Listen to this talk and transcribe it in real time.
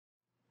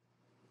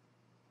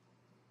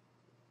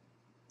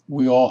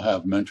We all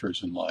have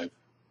mentors in life,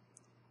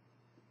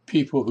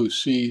 people who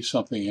see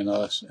something in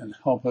us and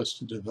help us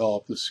to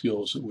develop the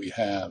skills that we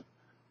have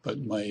but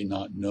may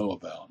not know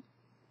about.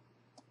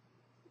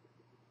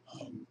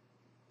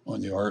 On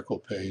the article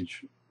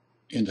page,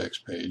 index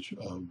page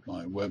of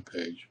my web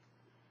page,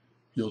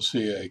 you'll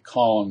see a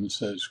column that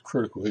says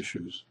critical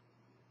issues.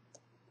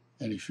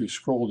 And if you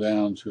scroll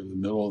down to the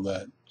middle of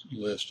that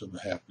list of a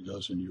half a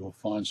dozen, you'll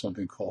find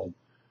something called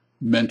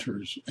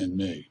Mentors and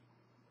Me.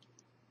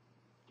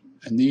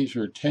 And these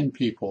are 10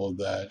 people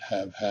that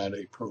have had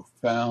a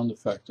profound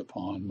effect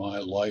upon my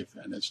life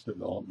and its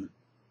development.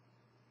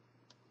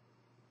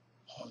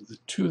 The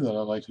two that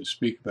I'd like to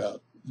speak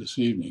about this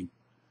evening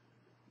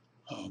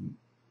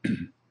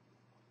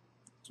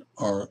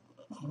are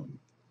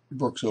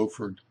Brooks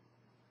Oford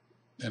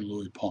and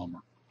Louis Palmer.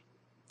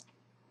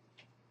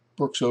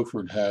 Brooks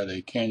Oford had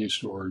a candy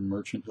store in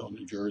Merchantville,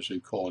 New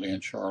Jersey called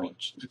Aunt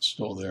Charlotte's. It's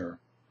still there.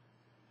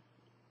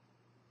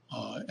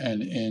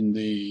 And in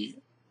the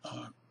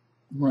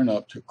run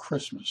up to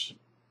Christmas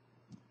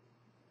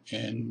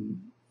in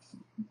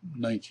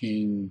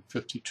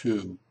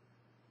 1952,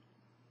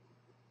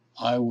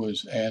 I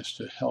was asked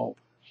to help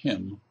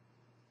him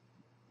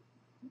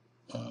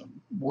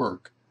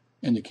work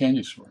in the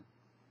candy store.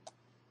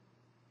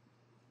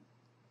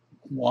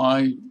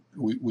 Why,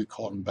 we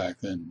called him back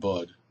then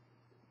Bud.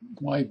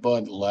 Why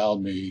Bud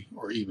allowed me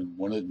or even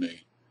wanted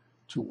me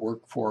to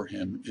work for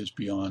him is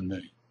beyond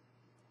me.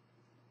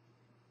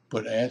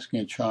 But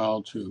asking a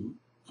child who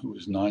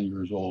was 9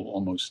 years old,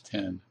 almost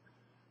 10,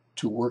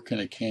 to work in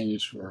a candy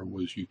store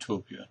was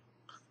utopia.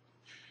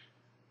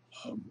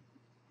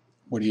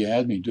 What he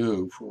had me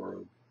do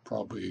for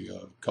probably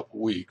a couple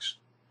weeks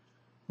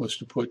was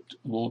to put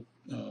little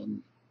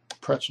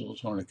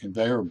pretzels on a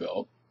conveyor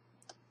belt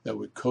that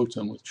would coat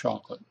them with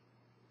chocolate.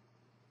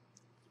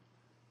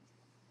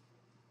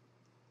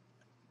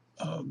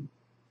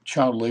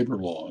 Child labor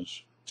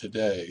laws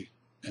today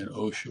and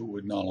OSHA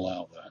would not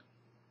allow that.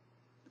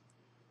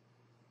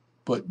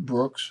 But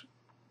Brooks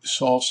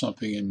saw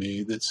something in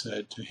me that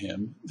said to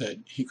him that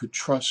he could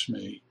trust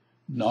me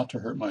not to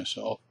hurt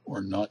myself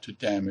or not to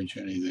damage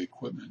any of the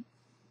equipment.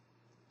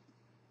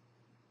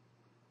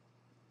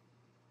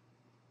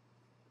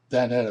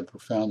 That had a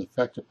profound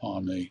effect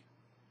upon me.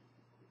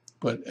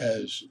 But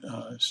as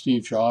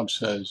Steve Jobs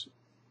says,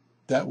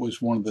 that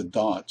was one of the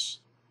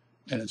dots.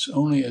 And it's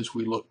only as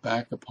we look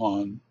back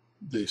upon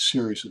the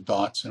series of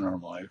dots in our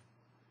life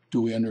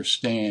do we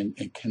understand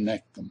and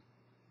connect them.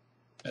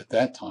 At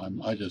that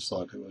time, I just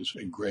thought it was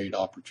a great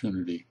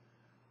opportunity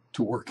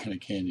to work in a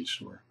candy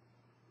store.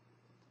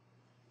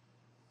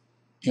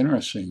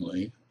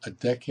 Interestingly, a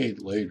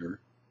decade later,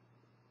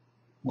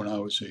 when I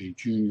was a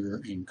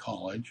junior in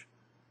college,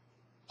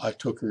 I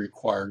took a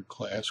required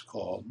class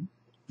called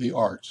The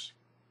Arts.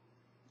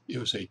 It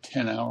was a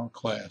 10-hour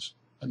class.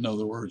 In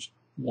other words,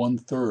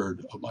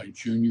 1/3 of my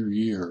junior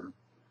year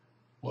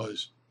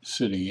was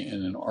sitting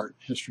in an art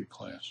history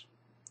class.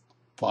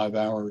 5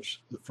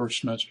 hours the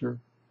first semester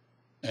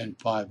and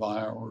 5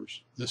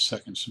 hours the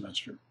second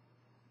semester.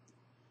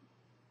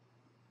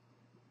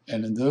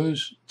 And in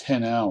those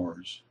 10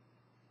 hours,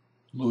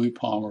 Louis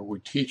Palmer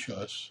would teach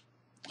us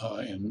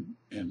in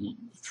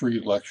 3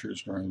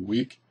 lectures during the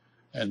week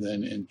and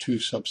then in 2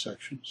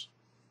 subsections.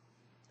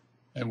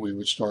 And we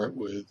would start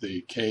with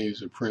the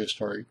caves, the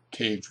prehistoric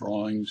cave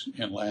drawings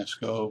in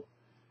Lascaux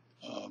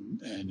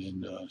and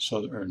in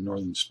southern or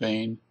northern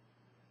Spain,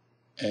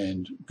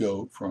 and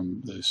go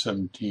from the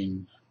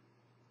 17th,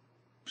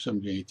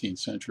 18th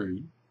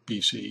century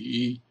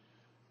BCE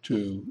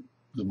to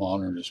the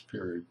modernist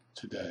period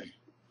today.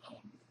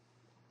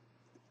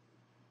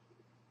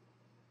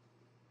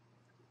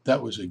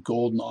 That was a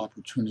golden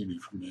opportunity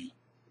for me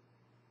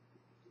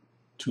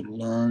to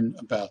learn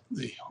about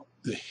the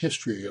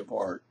history of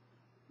art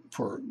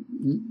for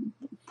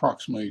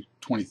approximately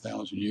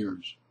 20,000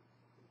 years.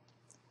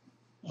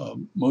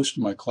 Most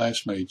of my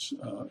classmates,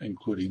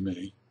 including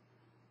me,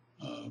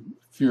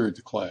 feared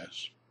the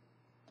class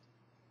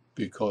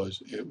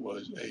because it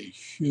was a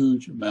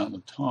huge amount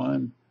of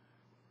time,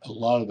 a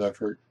lot of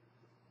effort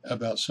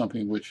about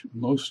something which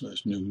most of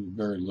us knew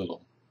very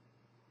little.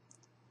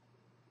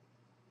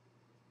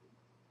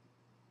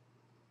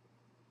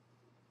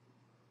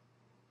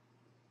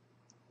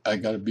 I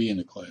got a B in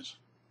the class.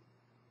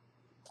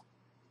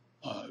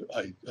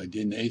 I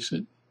didn't ace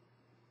it,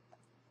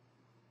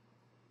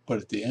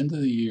 but at the end of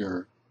the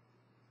year,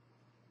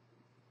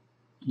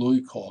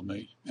 Louis called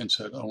me and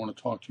said, I want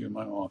to talk to you in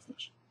my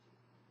office.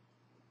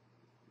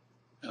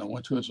 And I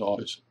went to his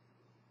office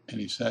and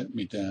he sat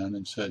me down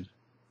and said,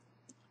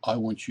 I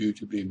want you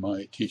to be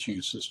my teaching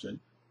assistant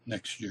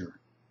next year.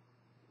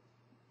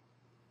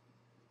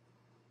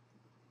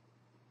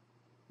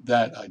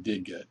 That I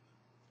did get.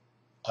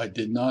 I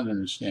did not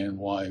understand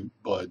why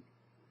Bud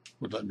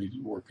would let me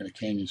work in a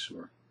candy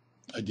store.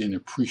 I didn't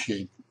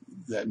appreciate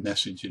that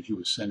message that he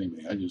was sending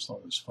me. I just thought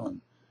it was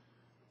fun.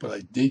 But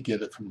I did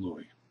get it from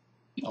Louis.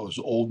 I was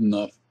old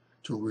enough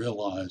to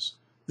realize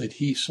that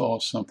he saw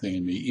something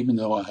in me. Even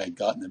though I had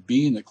gotten a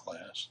B in the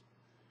class,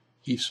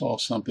 he saw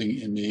something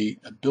in me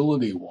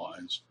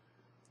ability-wise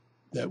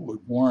that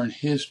would warrant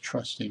his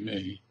trusting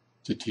me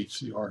to teach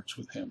the arts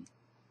with him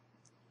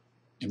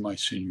in my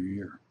senior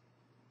year.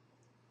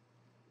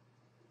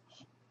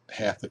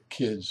 Half the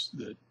kids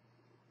that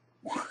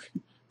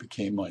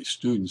became my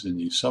students in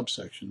these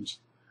subsections,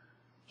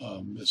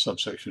 the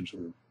subsections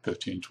were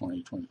 15,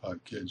 20,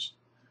 25 kids,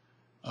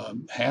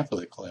 half of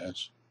the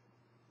class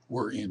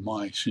were in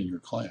my senior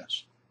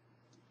class.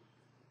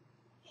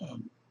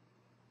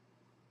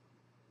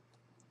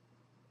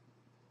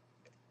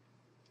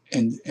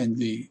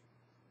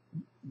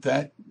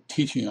 That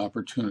teaching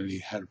opportunity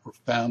had a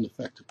profound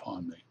effect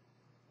upon me.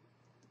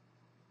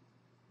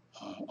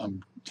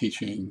 I'm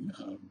teaching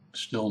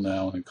still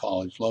now in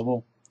college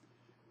level.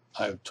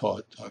 I've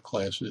taught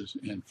classes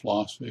in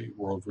philosophy,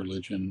 world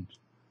religion,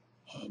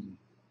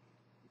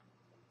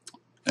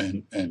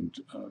 and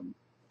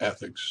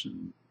ethics,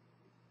 and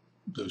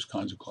those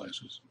kinds of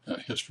classes,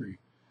 history.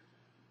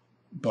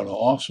 But I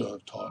also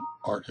have taught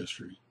art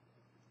history.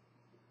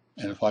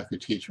 And if I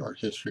could teach art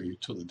history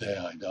till the day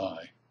I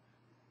die,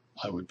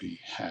 I would be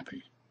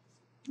happy.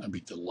 I'd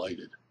be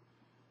delighted.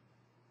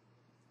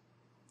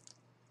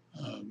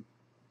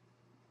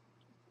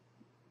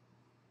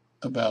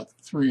 About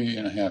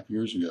 3.5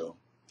 years ago,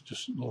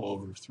 just a little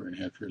over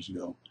 3.5 years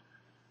ago,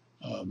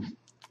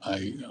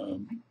 I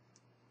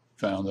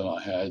found that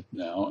I had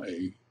now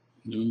a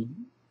new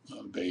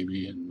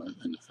baby in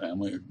the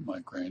family, my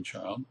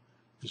grandchild.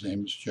 His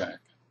name is Jack.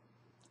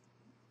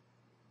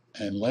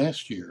 And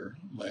last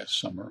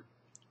summer,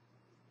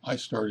 I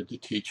started to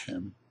teach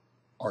him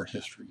art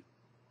history.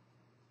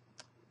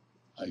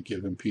 I'd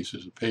give him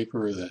pieces of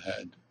paper that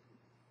had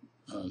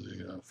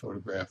the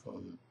photograph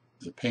of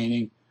the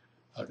painting.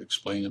 I'd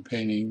explain the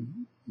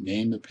painting,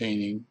 name the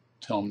painting,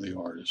 tell him the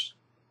artist.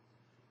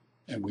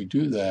 And we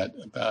do that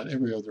about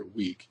every other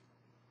week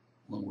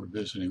when we're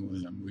visiting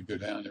with them. We go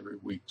down every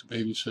week to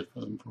babysit for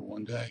them for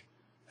one day.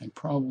 And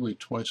probably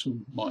twice a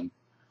month,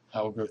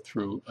 I will go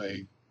through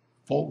a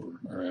folder,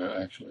 or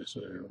actually it's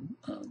a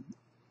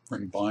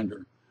ring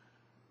binder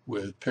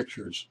with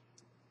pictures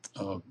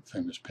of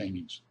famous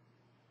paintings.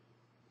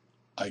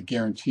 I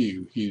guarantee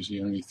you he's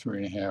the only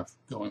 3.5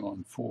 going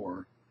on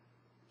 4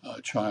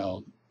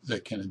 child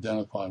that can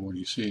identify when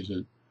he sees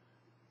it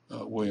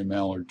William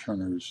Mallard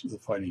Turner's The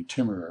Fighting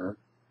Timurr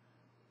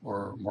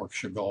or Marc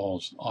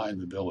Chagall's Eye in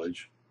the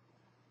Village.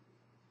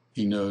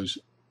 He knows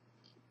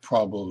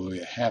probably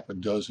a half a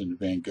dozen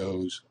Van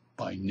Goghs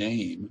by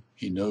name.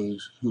 He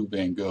knows who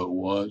Van Gogh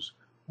was,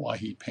 why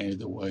he painted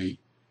the way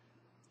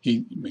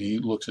he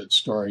looks at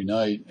Starry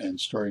Night and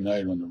Starry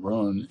Night on the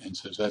Rhone and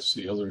says that's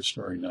the other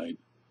Starry Night.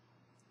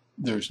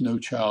 There's no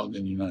child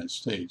in the United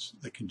States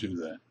that can do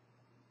that.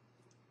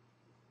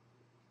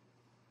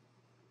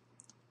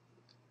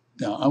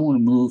 Now, I want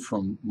to move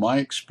from my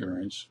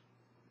experience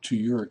to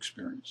your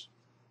experience.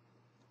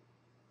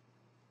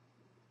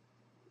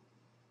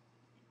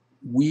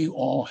 We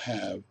all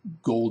have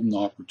golden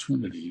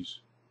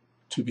opportunities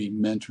to be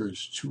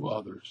mentors to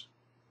others.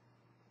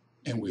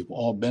 And we've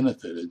all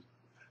benefited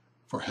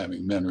for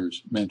having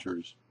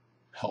mentors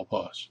help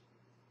us.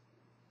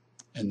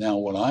 And now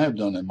what I have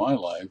done in my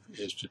life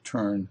is to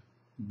turn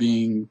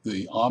being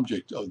the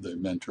object of the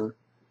mentor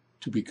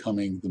to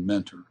becoming the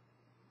mentor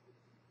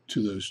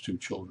to those 2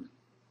 children.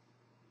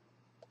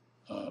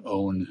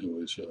 Owen,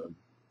 who is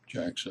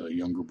Jack's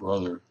younger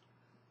brother,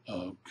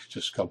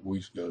 just a couple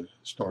weeks ago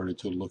started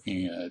to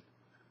looking at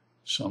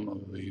some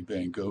of the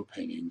Van Gogh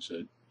paintings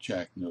that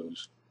Jack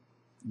knows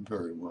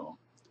very well.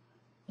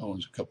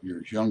 Owen's a couple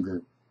years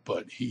younger,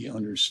 but he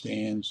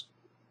understands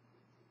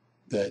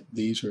that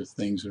these are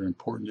things that are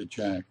important to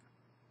Jack,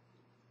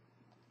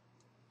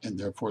 and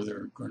therefore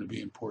they're going to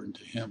be important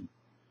to him.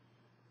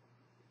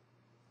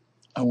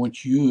 I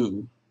want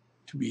you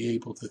to be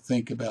able to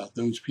think about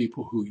those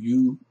people who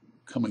you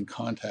come in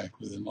contact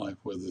with in life,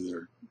 whether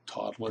they're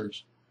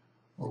toddlers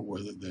or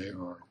whether they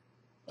are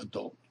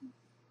adults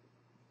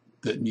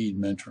that need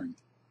mentoring,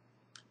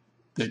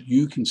 that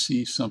you can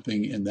see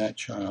something in that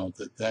child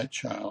that that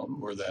child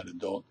or that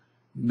adult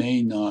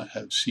may not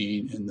have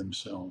seen in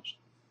themselves.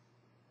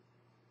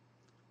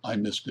 I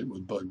missed it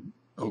with Bud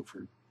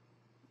Oakford.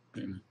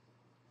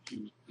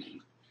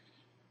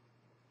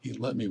 He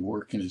let me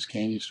work in his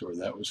candy store.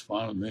 That was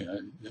fine with me. I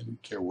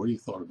didn't care what he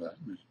thought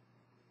about me.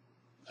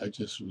 I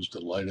just was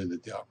delighted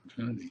at the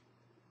opportunity.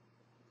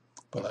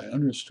 But I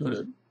understood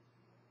it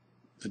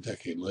a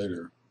decade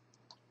later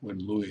when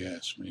Louis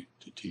asked me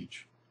to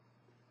teach.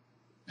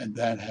 And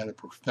that had a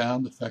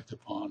profound effect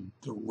upon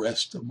the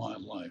rest of my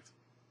life.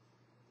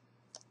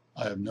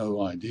 I have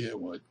no idea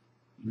what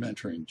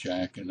mentoring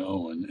Jack and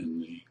Owen in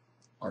the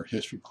art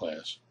history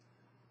class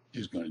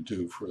is going to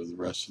do for the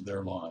rest of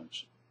their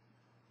lives.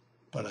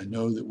 But I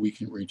know that we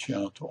can reach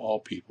out to all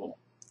people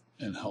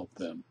and help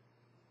them,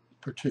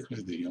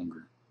 particularly the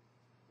younger.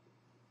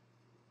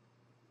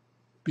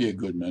 Be a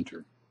good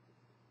mentor.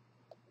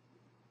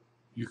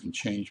 You can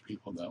change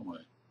people that way.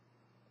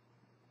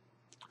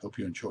 Hope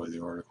you enjoy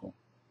the article.